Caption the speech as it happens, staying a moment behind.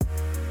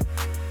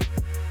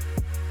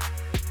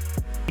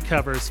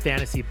covers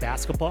fantasy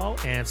basketball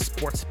and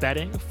sports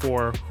betting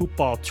for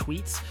Hoopball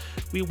Tweets.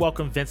 We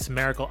welcome Vince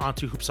Miracle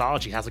onto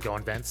Hoopsology. How's it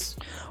going, Vince?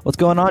 What's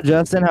going on,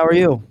 Justin? How are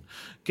you?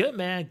 Good,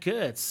 man.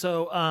 Good.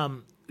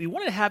 So, we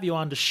wanted to have you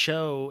on the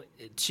show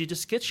to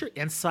just get your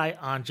insight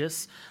on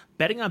just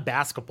betting on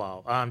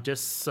basketball.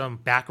 Just some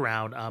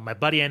background. My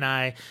buddy and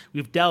I,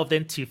 we've delved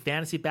into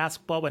fantasy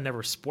basketball, but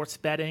never sports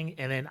betting.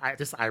 And then I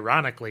just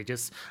ironically,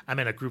 I'm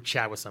in a group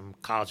chat with some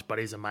college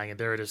buddies of mine, and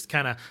they're just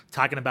kind of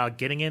talking about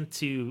getting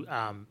into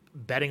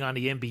betting on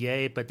the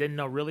NBA, but didn't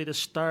know really to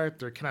start.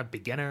 They're kind of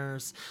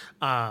beginners.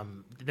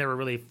 They were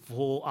really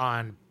full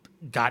on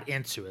got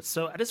into it.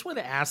 So I just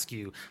wanted to ask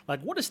you,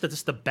 like, what is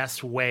just the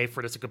best way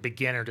for just like a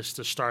beginner just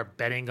to start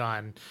betting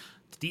on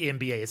the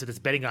NBA? Is it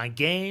just betting on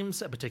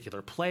games, a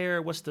particular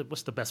player? What's the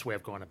best way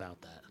of going about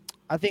that?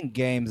 I think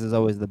games is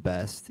always the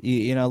best.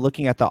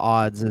 Looking at the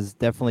odds is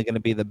definitely going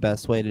to be the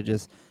best way to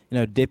just,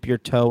 dip your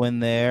toe in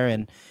there.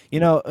 And,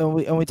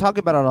 and we talk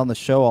about it on the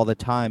show all the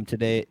time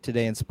today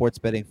in sports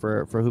betting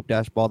for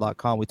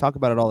hoop-ball.com. We talk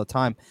about it all the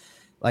time.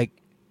 Like,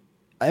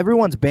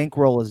 everyone's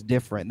bankroll is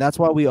different. That's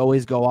why we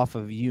always go off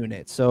of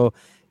units. So,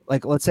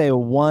 like, let's say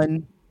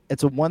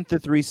it's a 1 through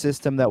 3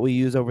 system that we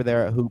use over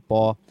there at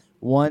Hoopball.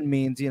 1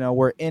 means,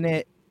 we're in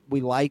it,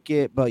 we like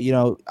it, but,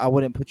 I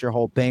wouldn't put your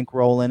whole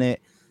bankroll in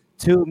it.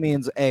 2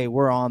 means, hey,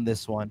 we're on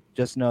this one.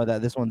 Just know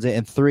that this one's it.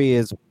 And 3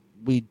 is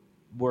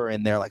we're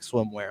in there like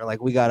swimwear.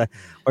 Like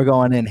we're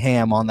going in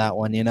ham on that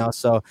one,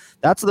 So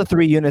that's the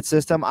 3-unit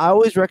system. I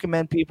always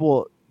recommend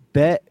people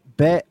bet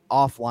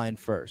offline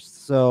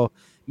first. So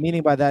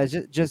meaning by that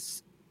is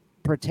just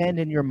pretend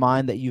in your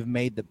mind that you've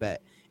made the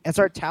bet and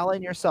start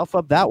tallying yourself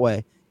up that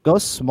way. Go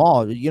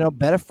small,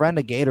 bet a friend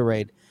a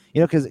Gatorade.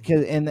 Because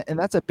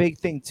that's a big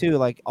thing too.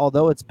 Like,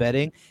 although it's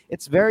betting,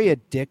 it's very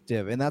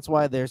addictive, and that's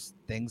why there's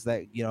things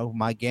that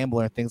my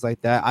gambler and things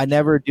like that. I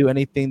never do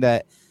anything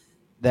that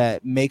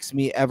makes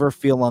me ever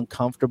feel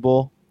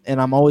uncomfortable, and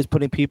I'm always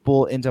putting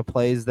people into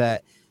plays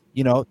that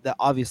that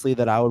obviously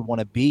that I would want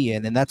to be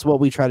in, and that's what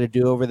we try to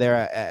do over there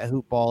at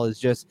Hoopball is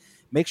just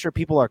make sure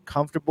people are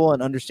comfortable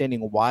and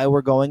understanding why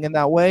we're going in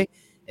that way.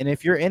 And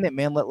if you're in it,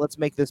 man, let's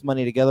make this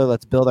money together.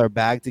 Let's build our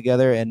bag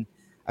together. And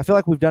I feel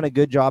like we've done a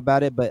good job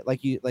at it, but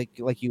like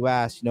you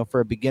asked, for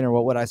a beginner,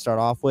 what would I start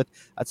off with?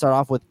 I'd start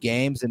off with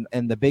games,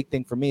 and the big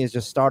thing for me is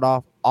just start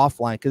off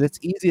offline because it's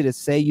easy to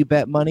say you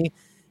bet money,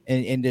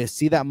 and to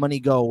see that money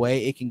go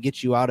away, it can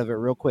get you out of it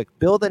real quick.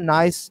 Build a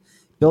nice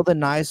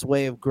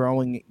way of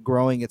growing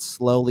it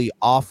slowly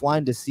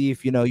offline to see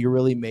if you're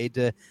really made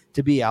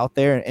to be out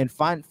there, and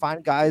find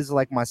guys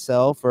like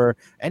myself or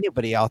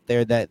anybody out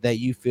there that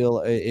you feel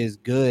is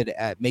good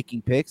at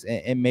making picks,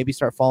 and maybe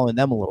start following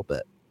them a little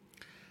bit.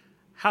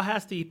 How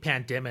has the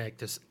pandemic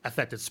just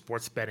affected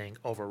sports betting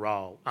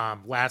overall?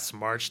 Last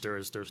March,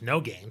 there's no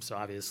game, so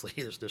obviously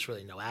there's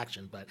really no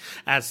action. But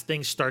as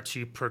things start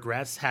to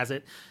progress, has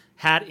it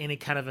had any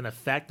kind of an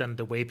effect on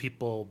the way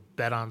people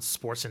bet on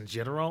sports in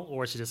general,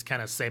 or is it just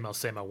kind of same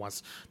old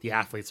once the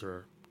athletes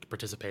are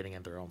participating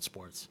in their own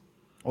sports?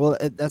 Well,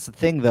 that's the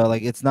thing, though.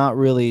 Like, it's not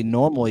really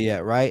normal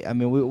yet, right? I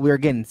mean,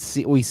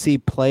 we see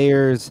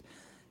players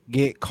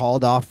get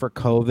called off for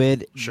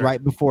COVID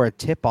right before a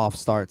tip-off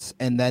starts,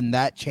 and then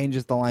that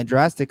changes the line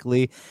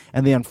drastically.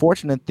 And the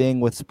unfortunate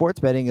thing with sports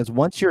betting is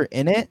once you're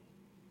in it,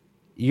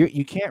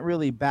 you can't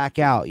really back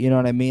out. You know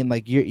what I mean?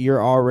 Like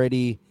you're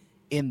already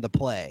in the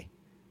play.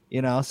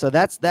 So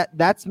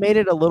that's made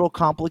it a little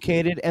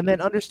complicated. And then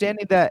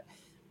understanding that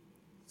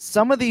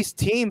some of these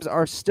teams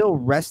are still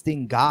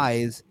resting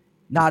guys,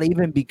 not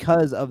even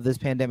because of this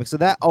pandemic.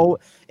 So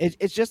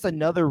it's just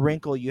another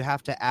wrinkle you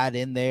have to add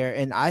in there.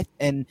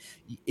 And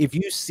if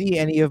you see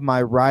any of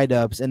my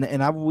write-ups,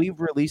 we've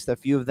released a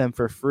few of them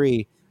for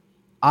free,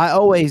 I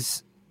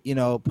always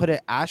put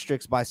an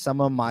asterisk by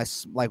some of my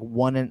like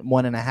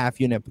 1.5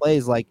 unit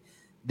plays, like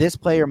this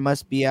player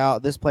must be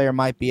out, this player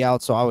might be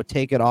out, so I would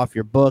take it off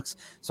your books.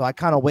 So I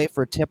kind of wait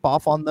for a tip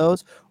off on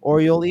those.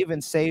 Or you'll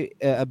even say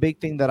a big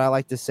thing that I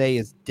like to say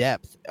is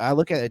depth. I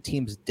look at a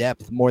team's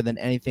depth more than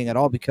anything at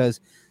all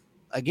because,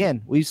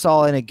 again, we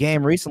saw in a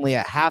game recently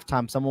at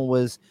halftime someone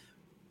was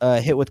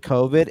hit with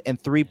COVID and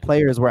 3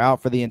 players were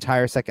out for the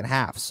entire second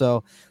half.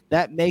 So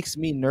that makes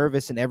me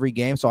nervous in every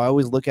game. So I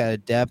always look at a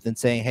depth and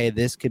saying, hey,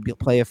 this could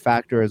play a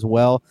factor as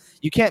well.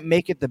 You can't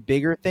make it the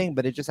bigger thing,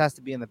 but it just has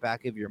to be in the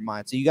back of your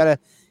mind. So you got to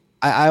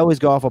 – I always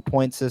go off a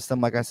point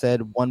system. Like I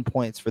said, 1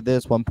 points for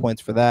this, 1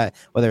 points for that,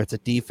 whether it's a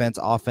defense,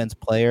 offense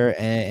player.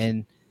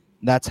 And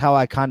that's how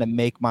I kind of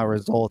make my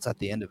results at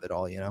the end of it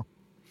all,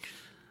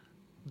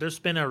 There's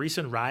been a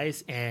recent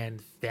rise in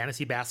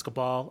fantasy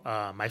basketball.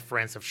 My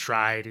friends have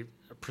tried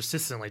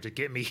persistently to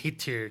get me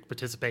to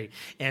participate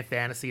in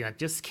fantasy, and I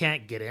just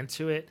can't get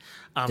into it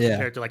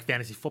compared to like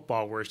fantasy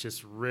football, where it's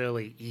just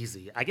really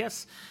easy. I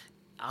guess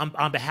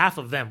on behalf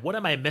of them, what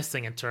am I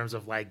missing in terms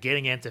of like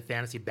getting into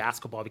fantasy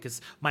basketball?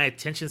 Because my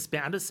attention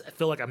span, I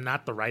feel like I'm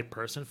not the right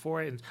person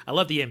for it. And I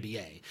love the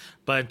NBA,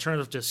 but in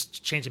terms of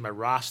just changing my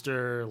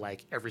roster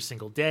like every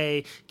single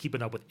day,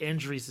 keeping up with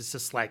injuries, it's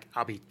just like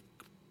I'll be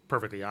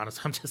perfectly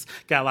honest. I'm just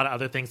got a lot of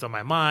other things on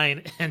my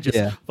mind, and just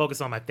Yeah.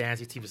 focus on my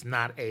fantasy team is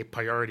not a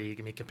priority.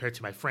 I mean, compared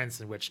to my friends,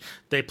 in which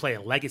they play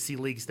in legacy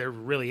leagues, they're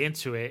really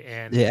into it,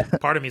 and Yeah.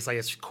 part of me is like,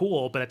 it's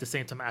cool, but at the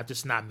same time, I'm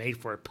just not made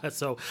for it. But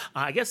so,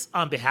 I guess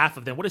on behalf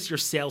of them, what is your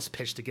sales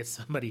pitch to get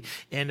somebody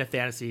into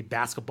fantasy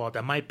basketball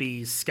that might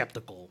be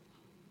skeptical?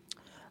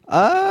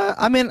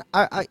 I mean,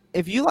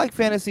 if you like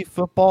fantasy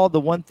football,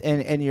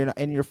 and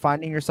you're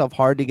finding yourself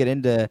hard to get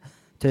into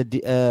to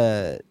d-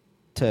 uh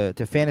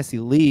to fantasy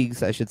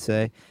leagues, I should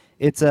say,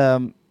 it's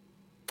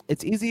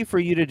it's easy for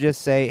you to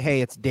just say,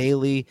 hey, it's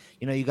daily.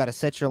 You got to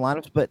set your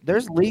lineups, but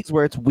there's leagues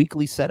where it's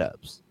weekly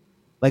setups.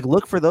 Like,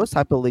 look for those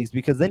type of leagues,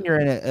 because then you're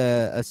in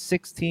a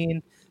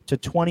 16 to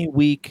 20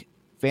 week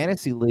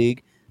fantasy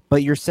league,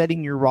 but you're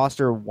setting your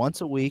roster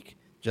once a week,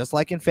 just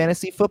like in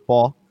fantasy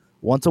football,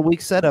 once a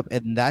week setup,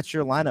 and that's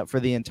your lineup for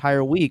the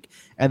entire week.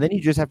 And then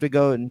you just have to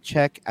go and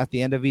check at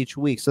the end of each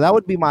week. So that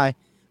would be my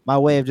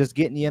way of just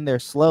getting you in there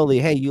slowly.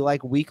 Hey, you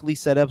like weekly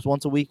setups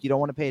once a week? You don't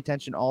want to pay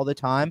attention all the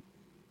time?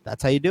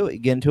 That's how you do it. You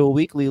get into a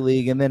weekly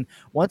league, and then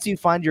once you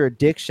find your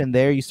addiction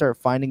there, you start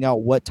finding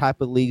out what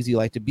type of leagues you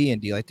like to be in.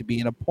 Do you like to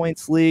be in a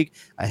points league,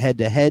 a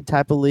head-to-head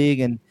type of league?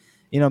 And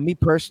me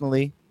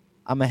personally,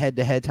 I'm a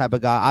head-to-head type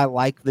of guy. I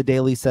like the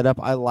daily setup.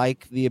 I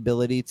like the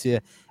ability to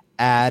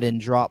add and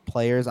drop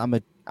players. I'm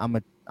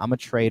a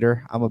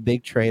trader. I'm a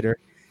big trader.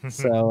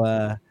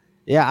 So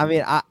yeah, I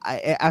mean,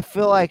 I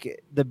feel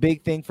like the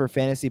big thing for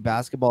fantasy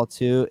basketball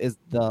too is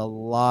the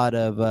lot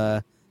of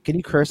can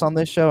you curse on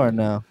this show or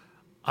no?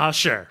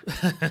 Sure.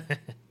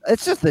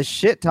 It's just the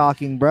shit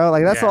talking, bro.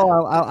 Like, that's Yeah.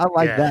 all. I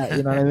like that.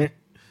 You know what I Yeah.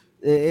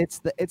 mean?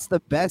 It's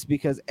the best,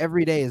 because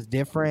every day is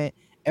different.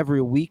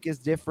 Every week is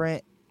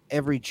different.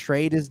 Every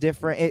trade is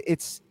different.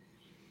 It's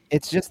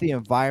just the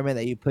environment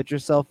that you put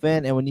yourself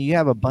in, and when you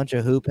have a bunch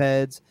of hoop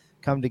heads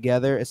come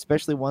together,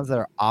 especially ones that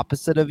are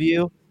opposite of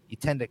you, you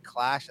tend to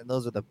clash, and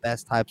those are the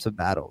best types of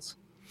battles.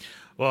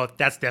 Well,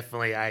 that's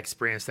definitely, I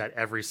experience that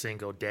every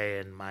single day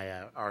in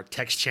my our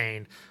text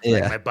chain.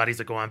 Like, Yeah, my buddies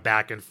are going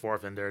back and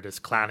forth, and they're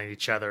just clowning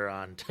each other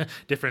on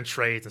different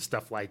trades and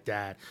stuff like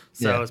that.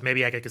 yeah. So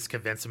maybe I could just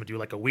convince them to do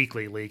like a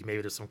weekly league.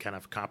 Maybe there's some kind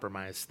of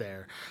compromise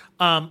there.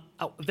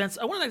 Vince,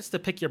 I wanted us to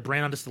pick your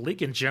brain on just the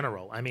league in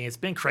general. I mean, it's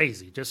been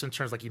crazy, just in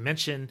terms, like you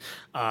mentioned,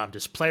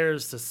 just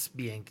players just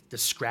being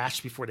just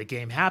scratched before the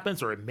game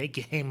happens, or a mid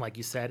game, like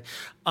you said.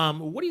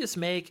 What do you just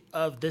make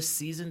of this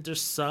season?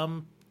 There's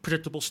some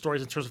predictable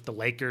stories in terms of the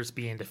Lakers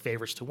being the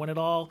favorites to win it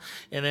all,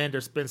 and then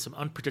there's been some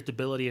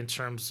unpredictability in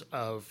terms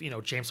of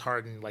James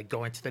Harden like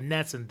going to the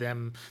Nets, and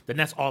them the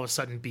Nets all of a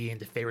sudden being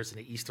the favorites in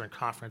the Eastern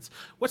Conference.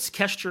 What's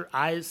catched your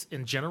eyes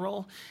in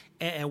general,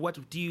 and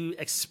what do you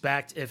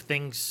expect if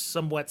things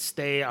somewhat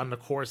stay on the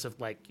course of,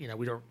 like,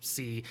 we don't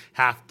see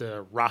half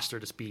the roster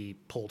just be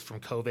pulled from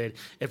COVID?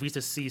 If we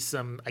just see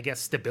some, I guess,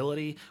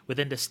 stability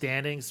within the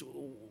standings,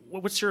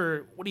 what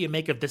do you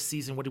make of this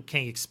season?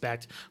 Can you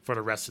expect for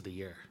the rest of the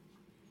year?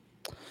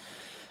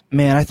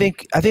 Man, I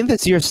think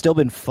this year's still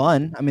been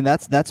fun. I mean,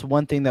 that's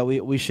one thing that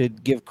we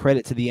should give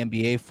credit to the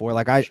NBA for.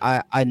 Like,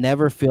 I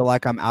never feel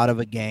like I'm out of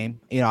a game.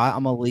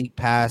 I'm a league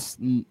pass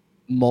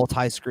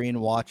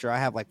multi-screen watcher. I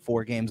have like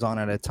 4 games on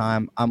at a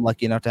time. I'm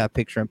lucky enough to have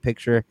picture in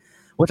picture,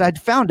 which I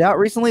found out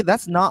recently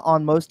that's not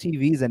on most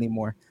TVs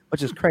anymore,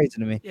 which is crazy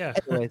to me. Yeah.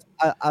 Anyways,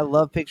 I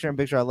love picture in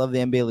picture. I love the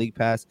NBA league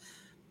pass.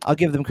 I'll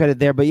give them credit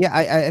there. But yeah,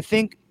 I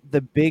think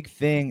the big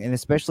thing, and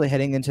especially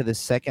heading into the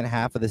second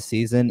half of the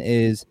season,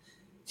 is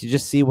to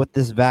just see what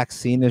this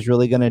vaccine is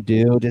really going to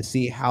do, to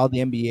see how the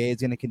NBA is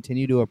going to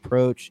continue to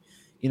approach,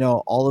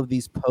 all of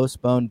these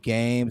postponed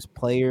games,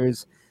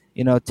 players,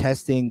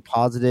 testing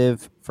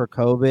positive for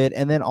COVID.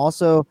 And then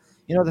also,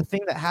 the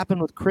thing that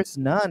happened with Chris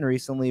Nunn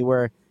recently,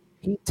 where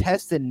he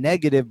tested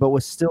negative but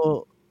was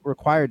still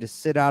required to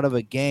sit out of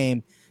a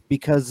game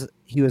because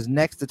he was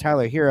next to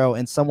Tyler Hero,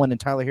 and someone in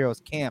Tyler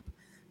Hero's camp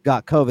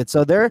got COVID.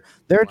 So their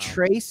Wow.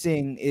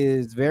 tracing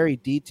is very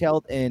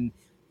detailed, and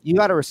you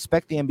got to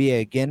respect the NBA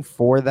again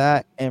for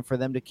that, and for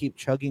them to keep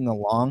chugging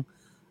along.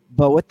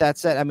 But with that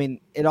said, I mean,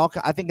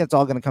 I think it's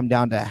all going to come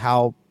down to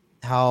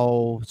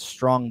how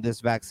strong this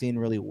vaccine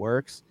really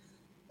works.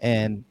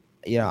 And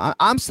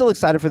I'm still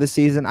excited for the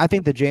season. I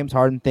think the James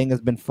Harden thing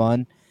has been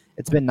fun.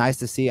 It's been nice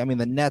to see. I mean,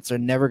 the Nets are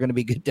never going to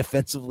be good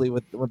defensively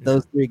with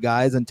those 3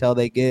 guys until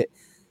they get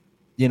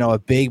a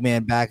big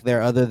man back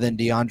there other than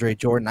DeAndre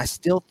Jordan. I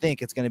still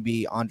think it's going to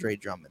be Andre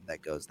Drummond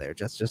that goes there.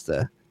 Just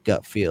a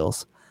gut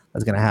feels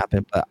that's going to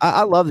happen. But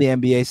I love the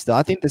NBA still.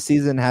 I think the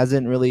season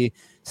hasn't really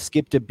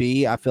skipped a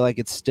beat. I feel like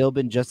it's still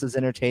been just as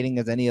entertaining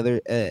as any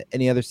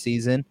other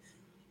season.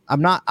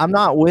 I'm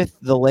not with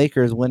the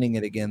Lakers winning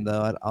it again,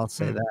 though. I'll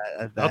say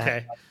that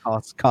Okay.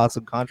 caused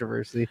some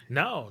controversy.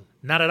 No,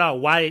 not at all.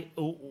 Why?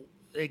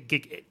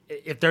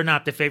 If they're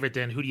not the favorite,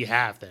 then who do you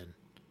have then?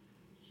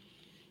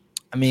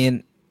 I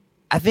mean,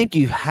 I think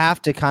you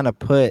have to kind of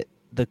put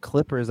the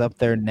Clippers up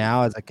there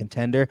now as a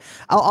contender.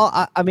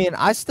 I mean,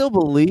 I still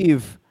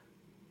believe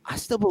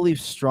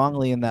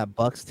strongly in that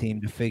Bucks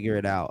team to figure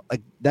it out.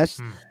 Like, that's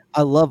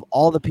I love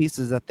all the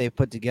pieces that they've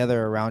put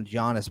together around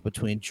Giannis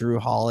between Drew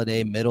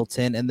Holiday,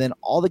 Middleton, and then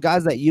all the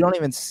guys that you don't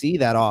even see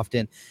that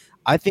often.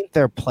 I think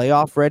they're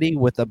playoff ready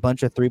with a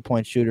bunch of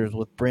 3-point shooters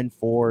with Bryn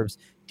Forbes,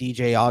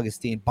 DJ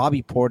Augustine.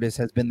 Bobby Portis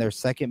has been their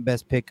second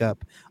best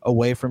pickup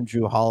away from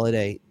Drew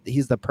Holiday.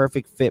 He's the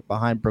perfect fit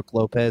behind Brook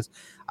Lopez.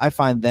 I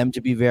find them to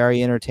be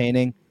very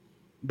entertaining.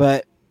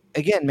 But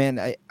again, man,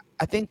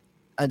 I think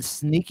a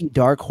sneaky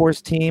dark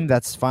horse team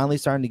that's finally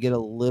starting to get a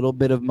little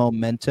bit of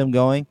momentum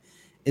going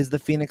is the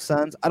Phoenix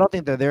Suns. I don't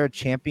think they're a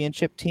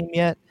championship team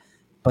yet,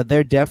 but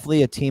they're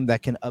definitely a team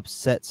that can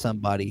upset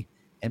somebody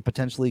and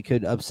potentially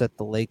could upset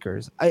the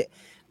Lakers. I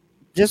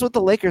just with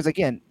the Lakers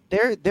again,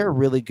 they're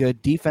really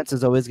good. Defense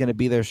is always going to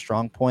be their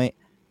strong point.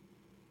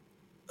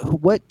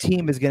 What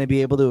team is going to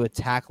be able to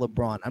attack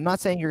LeBron? I'm not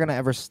saying you're going to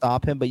ever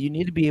stop him, but you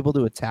need to be able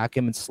to attack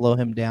him and slow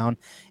him down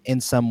in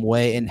some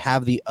way and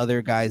have the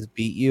other guys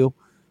beat you.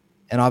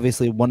 And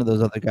obviously one of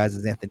those other guys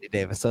is Anthony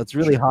Davis. So it's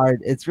really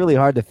hard. It's really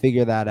hard to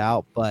figure that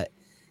out, but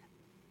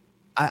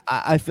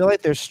I feel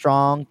like there's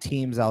strong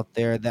teams out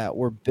there that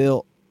were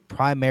built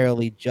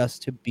primarily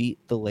just to beat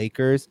the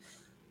Lakers.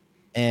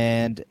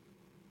 And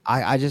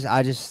I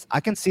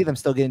can see them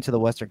still getting to the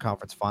Western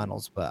Conference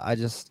Finals, but I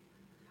just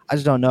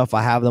don't know if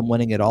I have them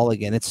winning it all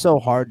again. It's so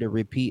hard to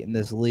repeat in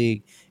this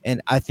league.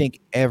 And I think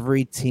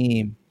every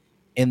team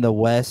in the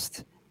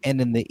West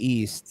and in the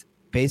East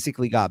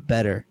basically got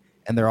better,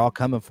 and they're all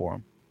coming for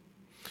them.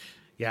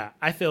 Yeah,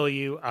 I feel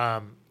you.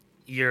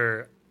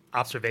 Your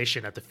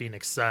observation at the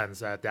Phoenix Suns,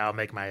 that'll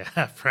make my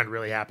friend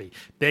really happy.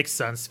 Big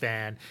Suns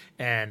fan,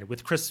 and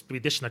with the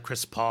addition of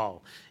Chris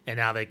Paul, and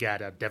now they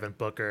got Devin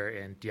Booker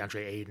and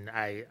DeAndre Ayton.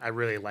 I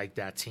really like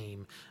that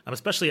team,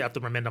 especially after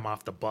momentum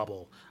off the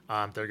bubble.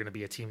 They're going to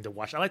be a team to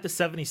watch. I like the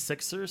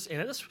 76ers,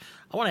 and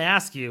I want to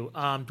ask you,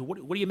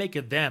 what do you make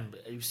of them?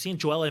 You've seen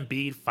Joel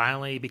Embiid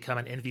finally become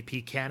an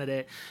MVP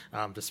candidate,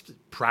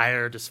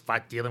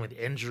 dealing with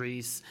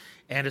injuries.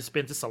 And it's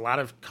been just a lot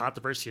of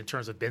controversy in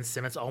terms of Ben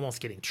Simmons almost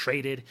getting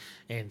traded,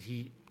 and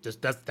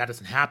that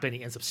doesn't happen.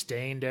 He ends up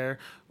staying there.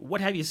 What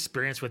have you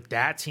experienced with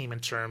that team in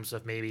terms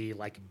of maybe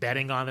like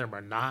betting on them or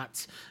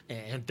not,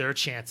 and their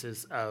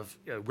chances of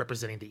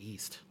representing the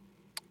East?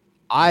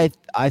 I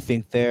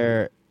think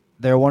they're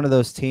one of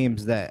those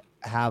teams that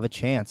have a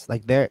chance.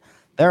 Like they're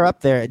up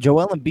there.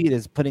 Joel Embiid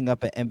is putting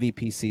up an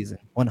MVP season,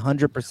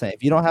 100%.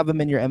 If you don't have him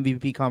in your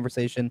MVP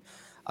conversation,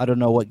 I don't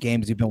know what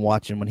games you've been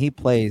watching. When he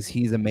plays,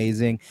 he's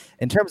amazing.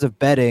 In terms of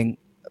betting,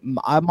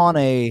 I'm on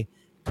a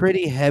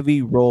pretty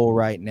heavy roll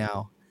right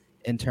now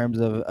in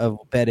terms of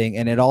betting,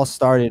 and it all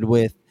started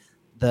with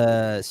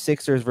the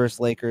Sixers versus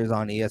Lakers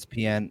on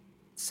ESPN.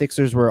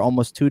 Sixers were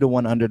almost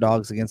 2-1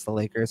 underdogs against the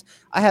Lakers.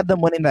 I had them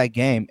winning that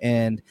game,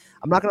 and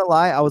I'm not going to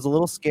lie, I was a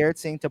little scared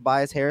seeing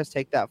Tobias Harris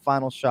take that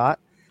final shot.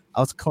 I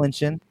was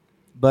clinching,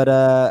 but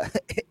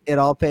it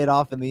all paid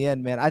off in the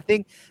end, man. I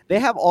think they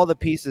have all the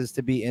pieces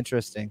to be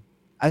interesting.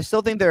 I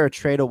still think they're a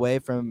trade away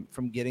from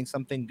getting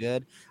something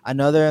good. I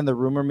know they're in the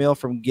rumor mill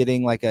from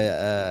getting like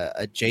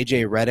a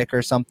JJ Redick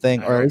or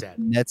something, or at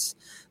least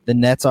the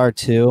Nets are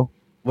too,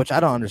 which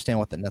I don't understand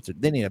what the Nets are.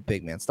 They need a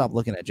big man. Stop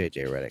looking at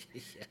JJ Redick.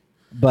 Yeah.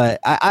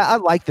 But I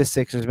like the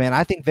Sixers, man.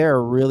 I think they're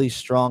a really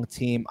strong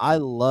team. I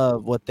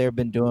love what they've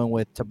been doing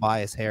with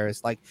Tobias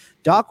Harris. Like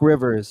Doc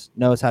Rivers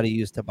knows how to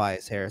use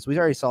Tobias Harris. We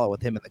already saw it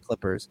with him in the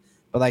Clippers.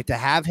 But like to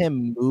have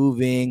him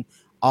moving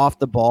off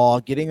the ball,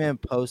 getting him in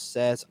post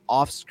sets,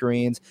 off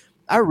screens.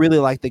 I really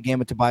like the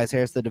game of Tobias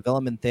Harris, the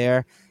development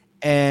there.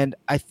 And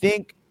I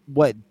think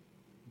what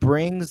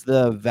brings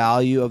the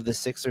value of the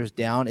Sixers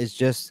down is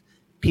just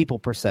people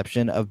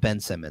perception of Ben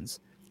Simmons.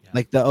 Yeah.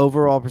 Like the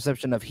overall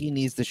perception of he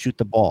needs to shoot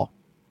the ball.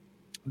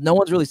 No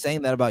one's really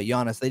saying that about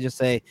Giannis. They just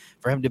say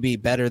for him to be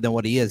better than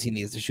what he is, he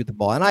needs to shoot the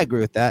ball. And I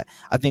agree with that.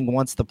 I think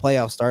once the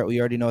playoffs start, we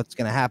already know what's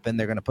going to happen.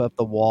 They're going to put up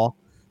the wall,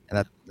 and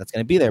that's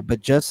going to be there.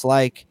 But just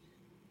like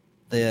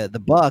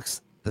the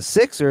Bucks, the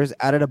Sixers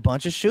added a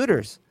bunch of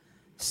shooters.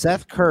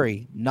 Seth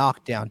Curry,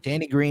 knockdown.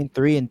 Danny Green,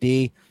 3 and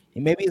D.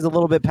 Maybe he's a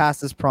little bit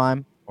past his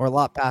prime, or a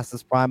lot past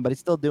his prime, but he's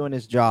still doing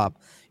his job.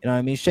 You know what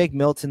I mean? Shake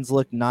Milton's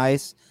looked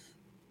nice.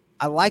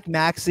 I like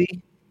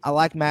Maxey. I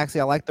like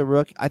the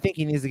Rook. I think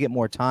he needs to get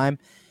more time.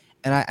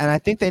 And I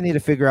think they need to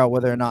figure out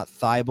whether or not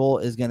Thibault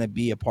is going to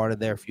be a part of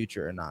their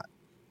future or not.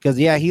 Because,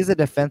 yeah, he's a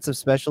defensive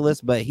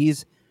specialist, but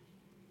he's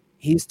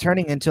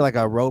turning into like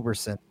a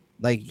Roberson.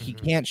 Like, he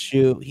can't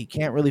shoot. He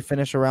can't really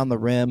finish around the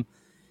rim.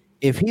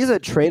 If he's a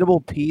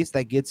tradable piece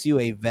that gets you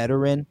a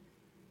veteran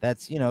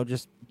that's,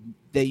 just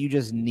that you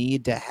just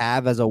need to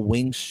have as a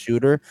wing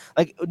shooter,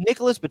 like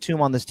Nicholas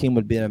Batum on this team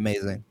would be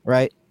amazing,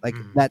 right? Like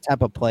that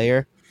type of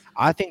player.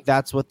 I think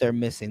that's what they're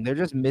missing. They're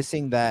just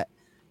missing that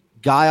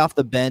guy off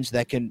the bench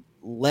that can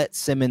let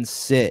Simmons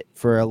sit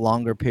for a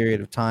longer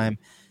period of time.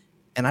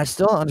 And I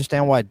still don't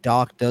understand why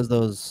Doc does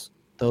those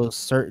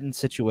certain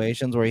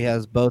situations where he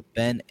has both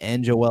Ben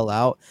and Joel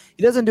out.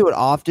 He doesn't do it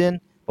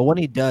often, but when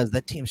he does,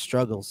 that team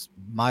struggles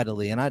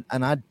mightily. And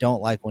I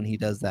don't like when he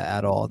does that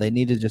at all. They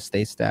need to just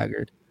stay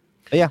staggered.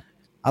 But yeah,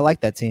 I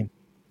like that team.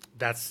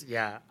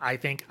 I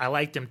think I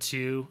liked him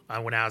too.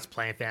 When I was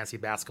playing fantasy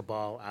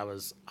basketball, I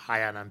was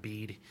high on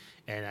Embiid,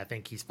 and I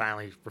think he's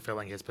finally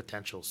fulfilling his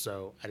potential.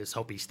 So I just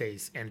hope he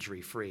stays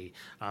injury free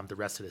the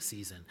rest of the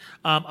season.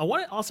 I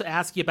want to also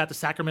ask you about the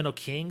Sacramento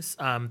Kings.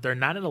 They're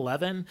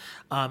 9-11.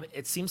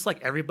 It seems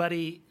like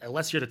everybody,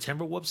 unless you're the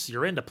Timberwolves,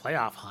 you're in the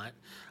playoff hunt,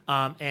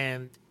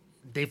 and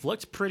they've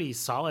looked pretty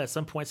solid at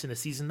some points in the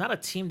season. Not a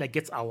team that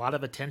gets a lot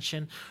of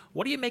attention.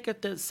 What do you make of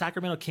the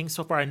Sacramento Kings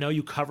so far? I know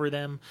you cover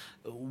them.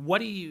 What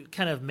do you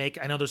kind of make?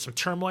 I know there's some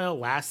turmoil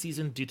last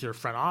season due to their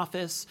front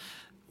office.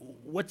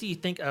 What do you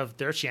think of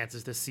their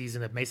chances this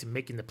season of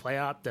making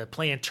the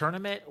play-in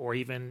tournament, or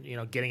even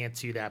getting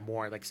into that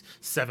more like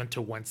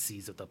 7-1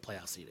 seeds of the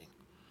playoff seeding?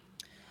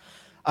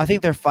 I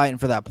think they're fighting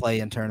for that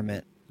play-in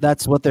tournament.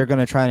 That's what they're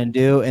going to try and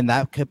do, and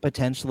that could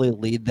potentially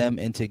lead them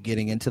into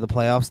getting into the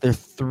playoffs.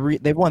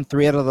 They've won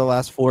 3 out of the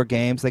last 4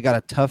 games. They got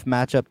a tough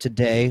matchup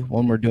today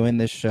when we're doing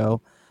this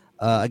show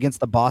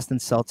against the Boston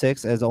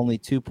Celtics as only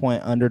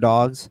 2-point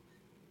underdogs.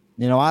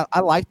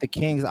 I like the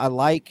Kings. I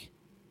like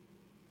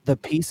the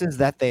pieces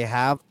that they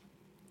have.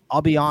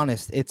 I'll be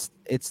honest, it's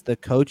the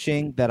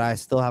coaching that I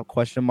still have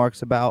question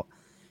marks about.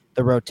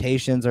 The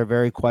rotations are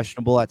very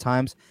questionable at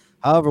times.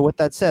 However, with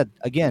that said,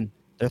 again,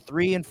 they're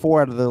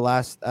 3-4 out of the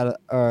last.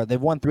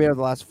 They've won 3 out of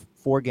the last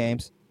 4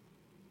 games.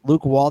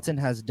 Luke Walton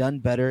has done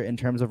better in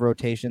terms of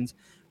rotations.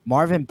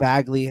 Marvin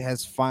Bagley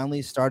has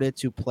finally started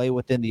to play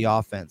within the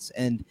offense,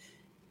 and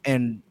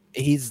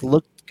he's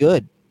looked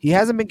good. He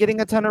hasn't been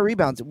getting a ton of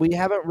rebounds. We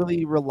haven't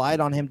really relied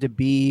on him to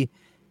be,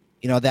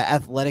 that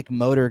athletic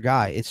motor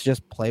guy. It's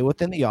just play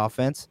within the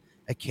offense,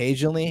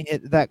 occasionally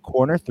hit that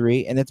corner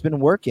 3, and it's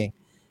been working.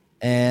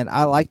 And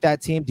I like that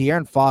team.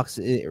 De'Aaron Fox,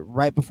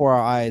 right before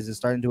our eyes, is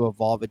starting to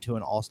evolve into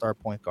an all-star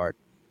point guard.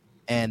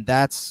 And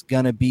that's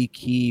going to be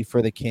key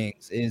for the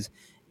Kings.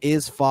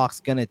 Is Fox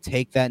going to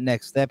take that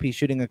next step? He's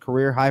shooting a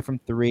career high from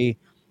 3.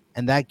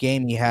 And that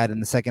game he had in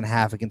the second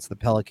half against the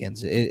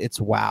Pelicans, it's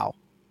wow.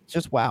 It's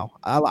just wow.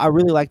 I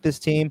really like this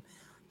team.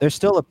 They're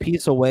still a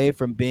piece away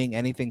from being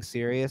anything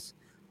serious,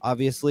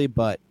 obviously,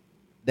 but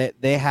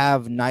they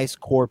have nice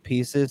core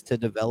pieces to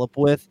develop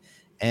with.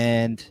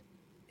 And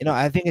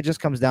I think it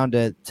just comes down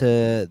to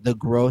the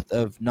growth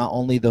of not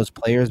only those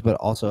players, but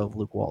also of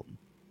Luke Walton.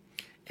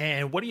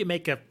 And what do you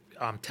make of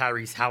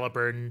Tyrese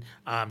Halliburton?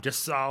 Just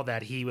saw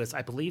that he was,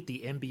 I believe,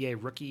 the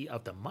NBA Rookie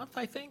of the Month,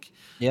 I think.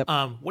 Yep.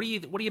 What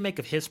do you make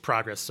of his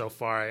progress so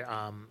far?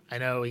 I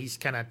know he's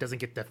kind of doesn't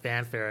get the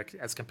fanfare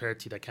as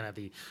compared to the kind of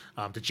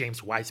the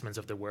James Wisemans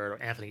of the world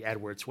or Anthony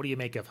Edwards. What do you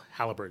make of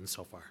Halliburton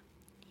so far?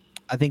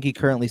 I think he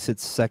currently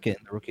sits second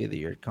in the Rookie of the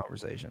Year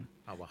conversation.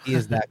 Oh, wow. He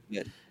is that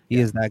good. He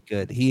is that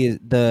good. He is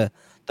the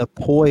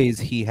poise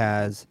he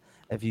has.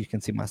 If you can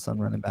see my son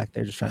running back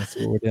there, just trying to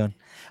see what we're doing.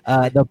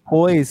 The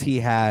poise he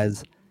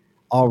has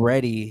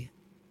already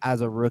as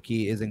a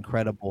rookie is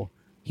incredible.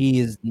 He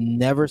is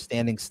never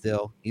standing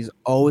still. He's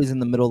always in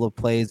the middle of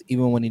plays,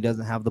 even when he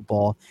doesn't have the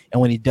ball.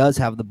 And when he does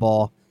have the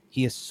ball,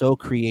 he is so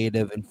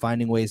creative in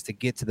finding ways to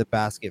get to the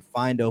basket,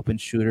 find open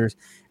shooters.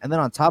 And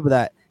then on top of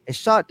that, his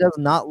shot does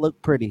not look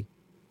pretty.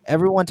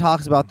 Everyone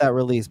talks about that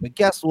release, but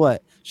guess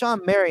what?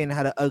 Sean Marion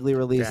had an ugly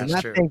release, and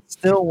that thing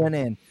still went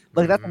in.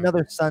 Look, that's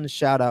another Suns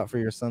shout out for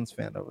your Suns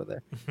fan over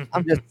there.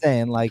 I'm just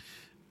saying, like,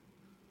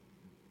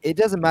 it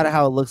doesn't matter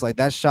how it looks like.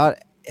 That shot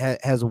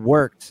has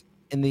worked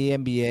in the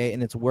NBA,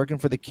 and it's working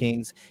for the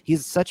Kings.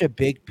 He's such a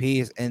big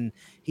piece, and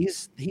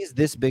he's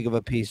this big of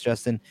a piece,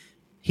 Justin.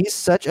 He's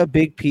such a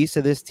big piece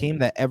of this team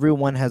that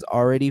everyone has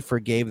already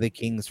forgave the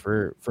Kings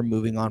for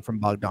moving on from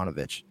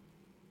Bogdanovich.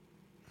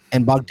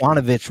 And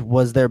Bogdanovich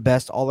was their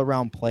best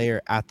all-around player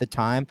at the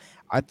time.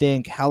 I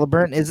think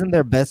Halliburton isn't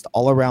their best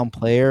all-around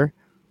player.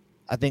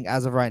 I think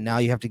as of right now,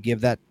 you have to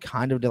give that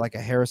kind of to like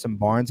a Harrison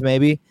Barnes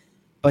maybe.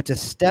 But to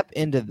step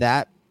into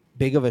that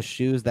big of a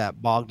shoes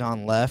that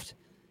Bogdan left,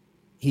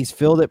 he's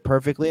filled it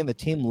perfectly, and the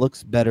team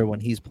looks better when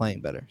he's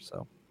playing better.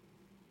 So,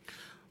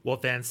 well,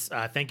 Vince,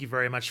 thank you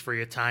very much for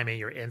your time and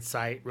your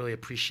insight. Really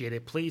appreciate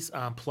it. Please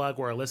plug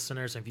where our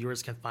listeners and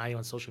viewers can find you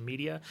on social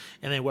media,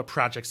 and then what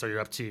projects are you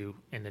up to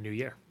in the new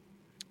year?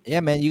 Yeah,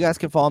 man, you guys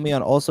can follow me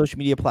on all social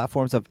media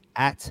platforms of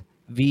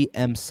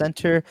 @VM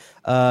Center.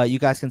 You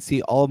guys can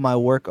see all of my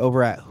work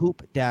over at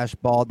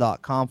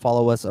hoop-ball.com.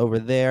 Follow us over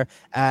there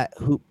at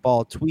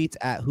Hoopball Tweets,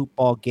 at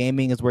Hoopball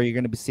Gaming is where you're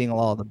going to be seeing a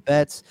lot of the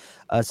bets.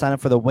 Sign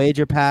up for the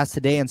Wager Pass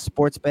today in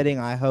sports betting.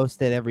 I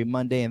host it every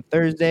Monday and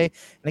Thursday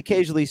and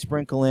occasionally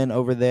sprinkle in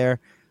over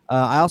there.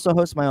 I also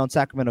host my own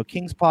Sacramento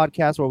Kings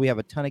podcast where we have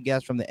a ton of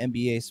guests from the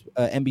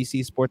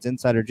NBC Sports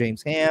Insider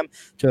James Ham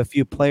to a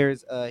few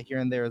players here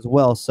and there as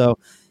well. So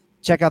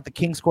check out the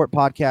Kings Court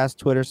podcast,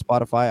 Twitter,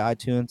 Spotify,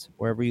 iTunes,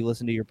 wherever you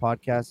listen to your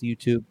podcast,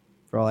 YouTube,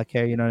 for all I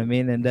care, you know what I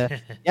mean? And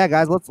yeah,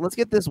 guys, let's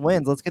get this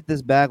wins. Let's get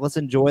this back. Let's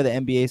enjoy the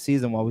NBA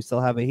season while we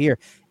still have it here.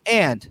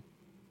 And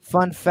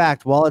fun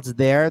fact, while it's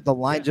there, the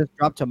line just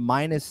dropped to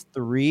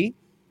 -3.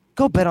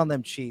 Go bet on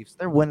them Chiefs.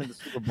 They're winning the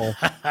Super Bowl.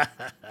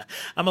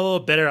 I'm a little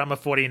bitter. I'm a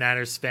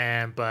 49ers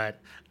fan,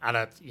 but I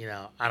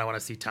don't want to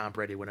see Tom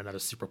Brady win another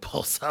Super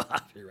Bowl, so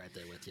I'll be right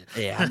there with you.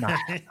 Yeah, I'm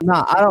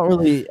not. I don't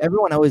really.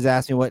 Everyone always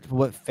asks me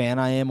what fan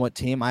I am, what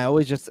team. I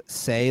always just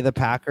say the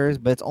Packers,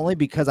 but it's only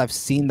because I've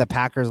seen the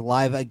Packers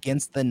live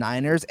against the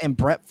Niners, and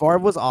Brett Favre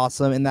was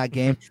awesome in that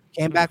game.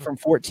 Came back from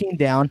 14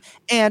 down,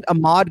 and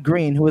Ahmad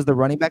Green, who was the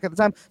running back at the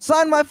time,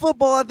 signed my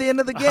football at the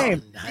end of the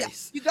game. Oh,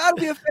 nice. Yeah, you got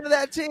to be a fan of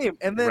that team.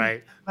 And then,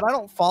 Right. but I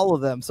don't follow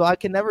them, so I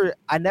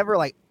never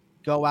like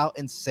go out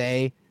and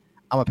say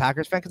I'm a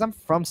Packers fan because I'm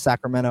from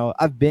Sacramento.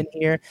 I've been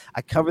here.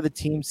 I cover the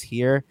teams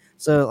here.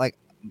 So, like,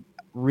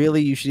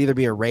 really, you should either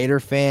be a Raider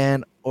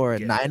fan or a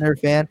Niner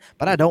fan,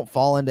 but I don't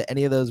fall into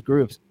any of those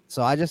groups.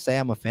 So I just say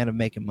I'm a fan of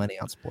making money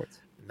on sports.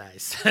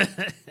 Nice.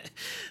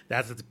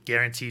 That's a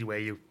guaranteed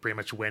way you pretty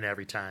much win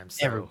every time.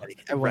 So.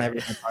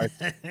 Everyone.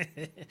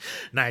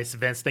 Nice.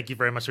 Vince, thank you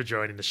very much for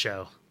joining the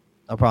show.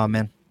 No problem,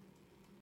 man.